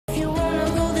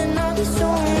be so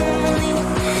lonely.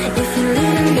 If you're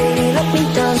leaving, baby, let me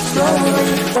down slowly.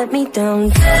 Let me down.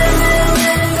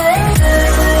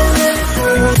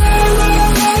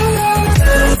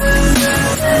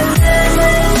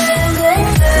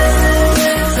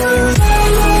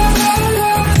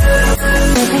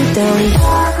 Let me down.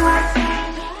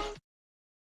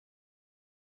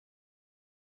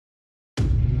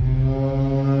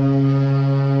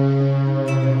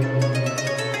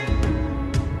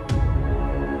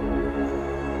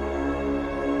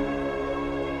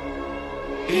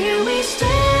 Here we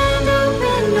stand,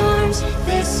 open arms.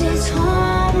 This is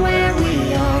home where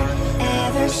we are,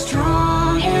 ever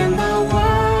strong in the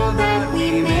world that we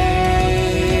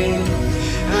made.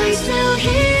 I still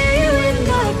hear you in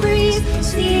the breeze,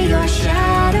 see your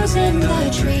shadows in the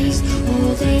trees,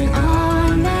 holding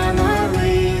on,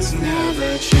 memories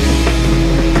never change.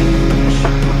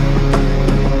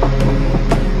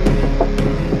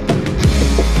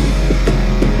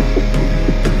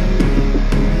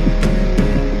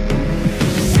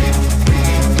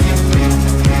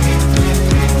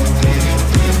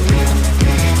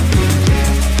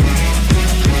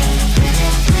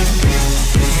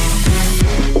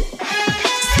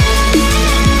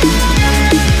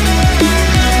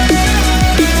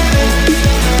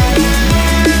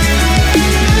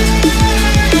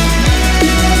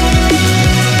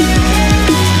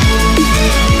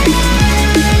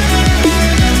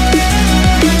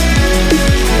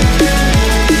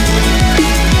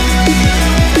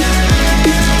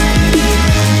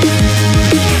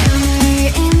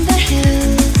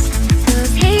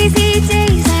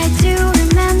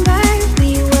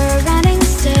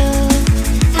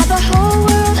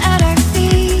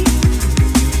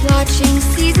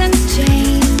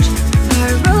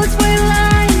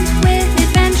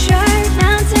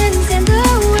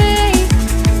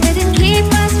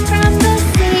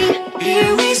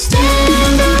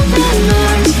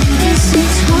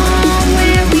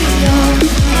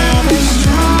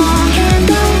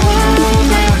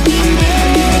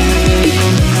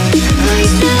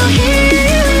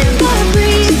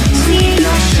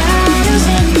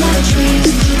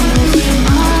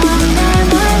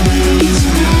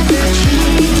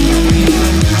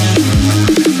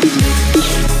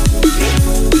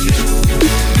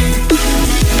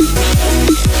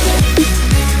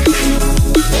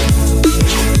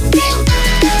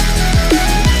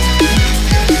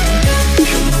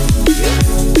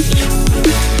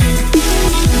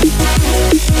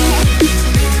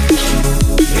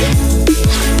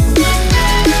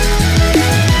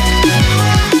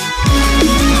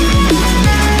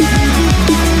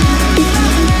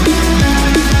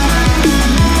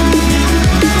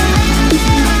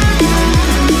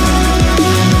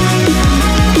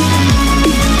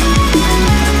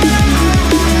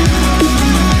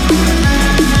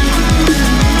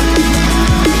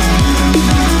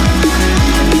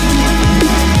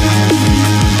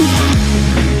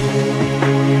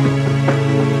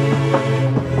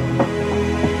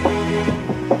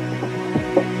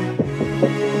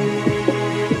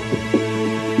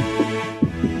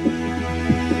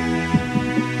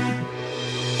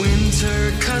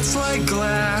 cuts like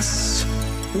glass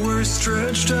were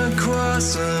stretched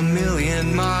across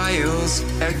 1,000,000 miles.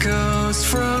 Echoes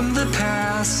from the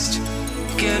past,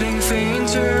 getting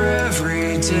fainter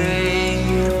every day.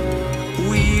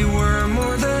 We were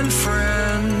more than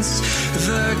friends,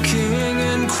 the king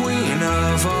and queen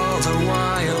of all the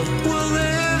wild. We'll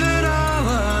live it all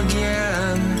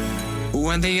again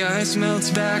when the ice melts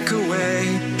back away.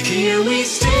 Here we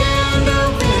stand,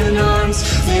 open arms.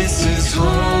 This is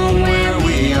home where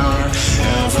we are,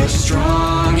 ever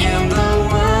strong in the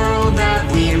world that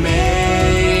we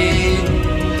made.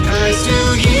 I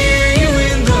still hear you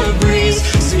in the breeze,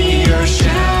 see your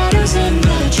shadows in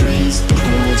the trees,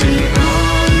 holding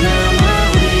on,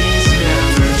 memories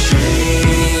never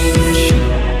change.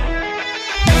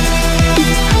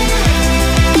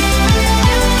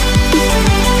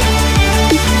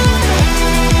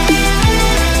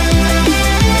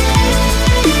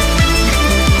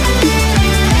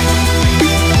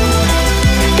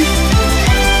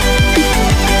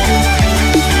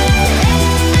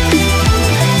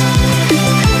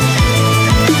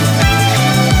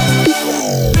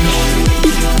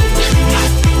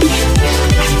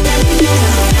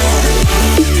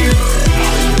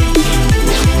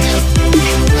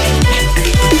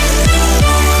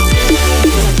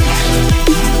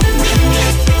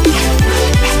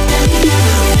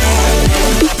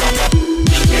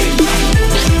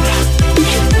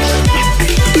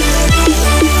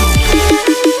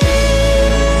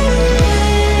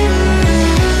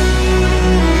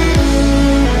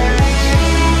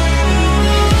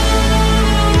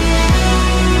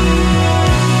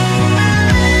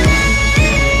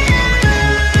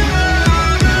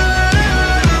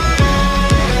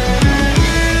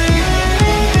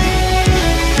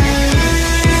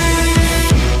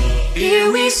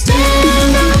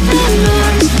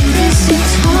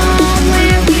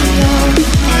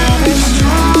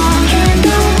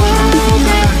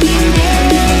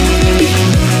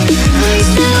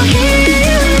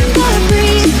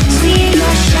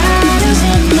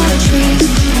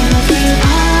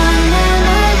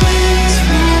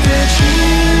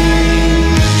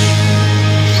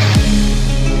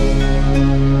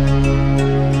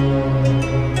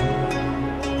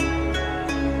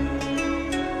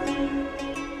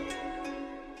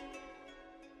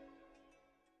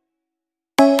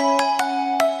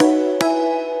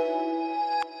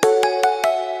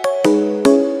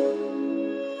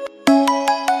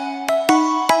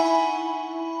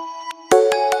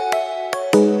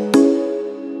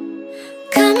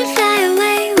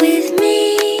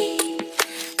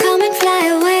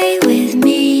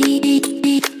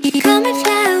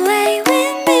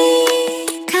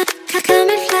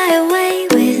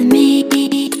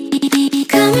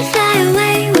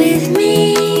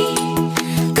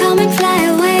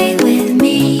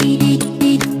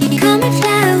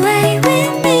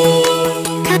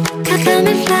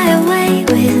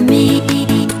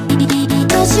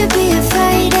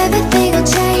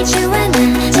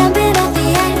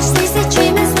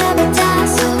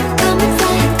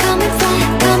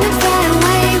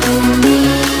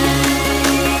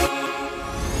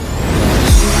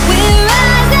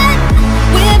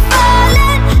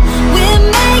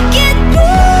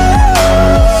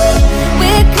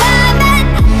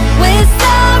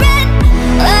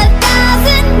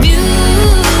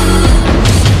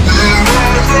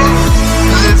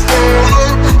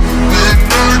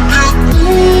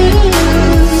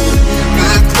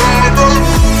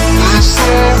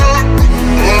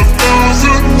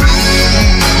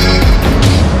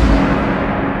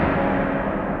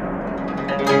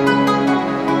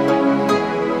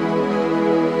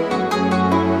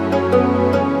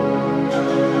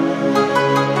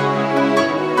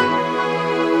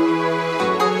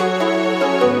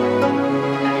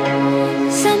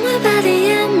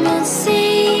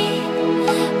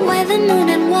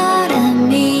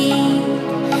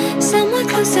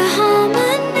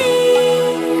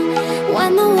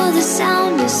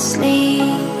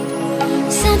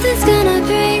 Something's gonna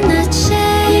bring the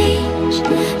change.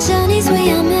 Journeys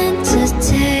we are meant to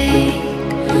take.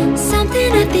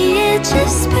 Something at the edge of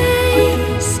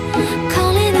space,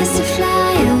 calling us to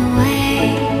fly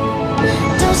away.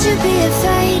 Don't you be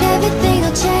afraid, everything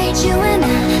will change. You and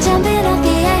I, jumping off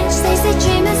the edge. They say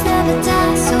dreamers never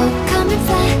die. So come and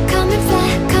fly, come and fly,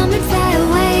 come and fly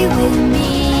away with me.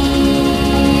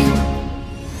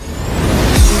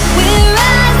 We're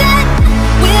rising,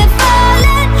 we're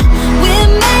falling,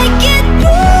 we're making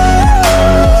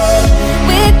moves.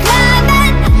 We're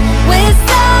climbing, we're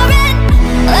soaring,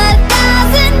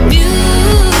 1,000 views.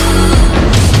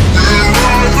 We're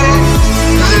rising,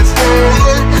 we're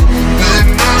falling, we're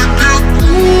making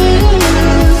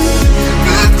moves.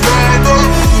 We're climbing,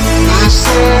 we're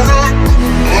soaring,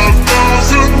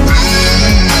 1,000 views.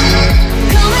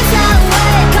 Come and fly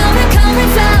away, come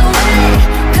and fly away,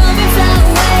 come and fly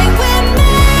away with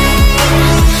me.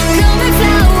 Come and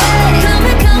fly away,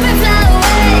 come and fly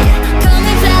away, come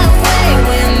and fly away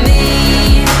with me.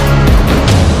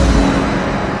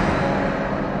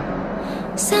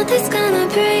 Something's gonna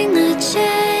bring the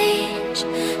change.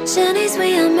 Journeys we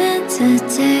are meant to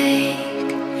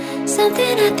take.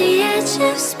 Something at the edge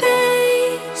of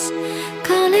space,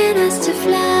 calling us to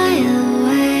fly away.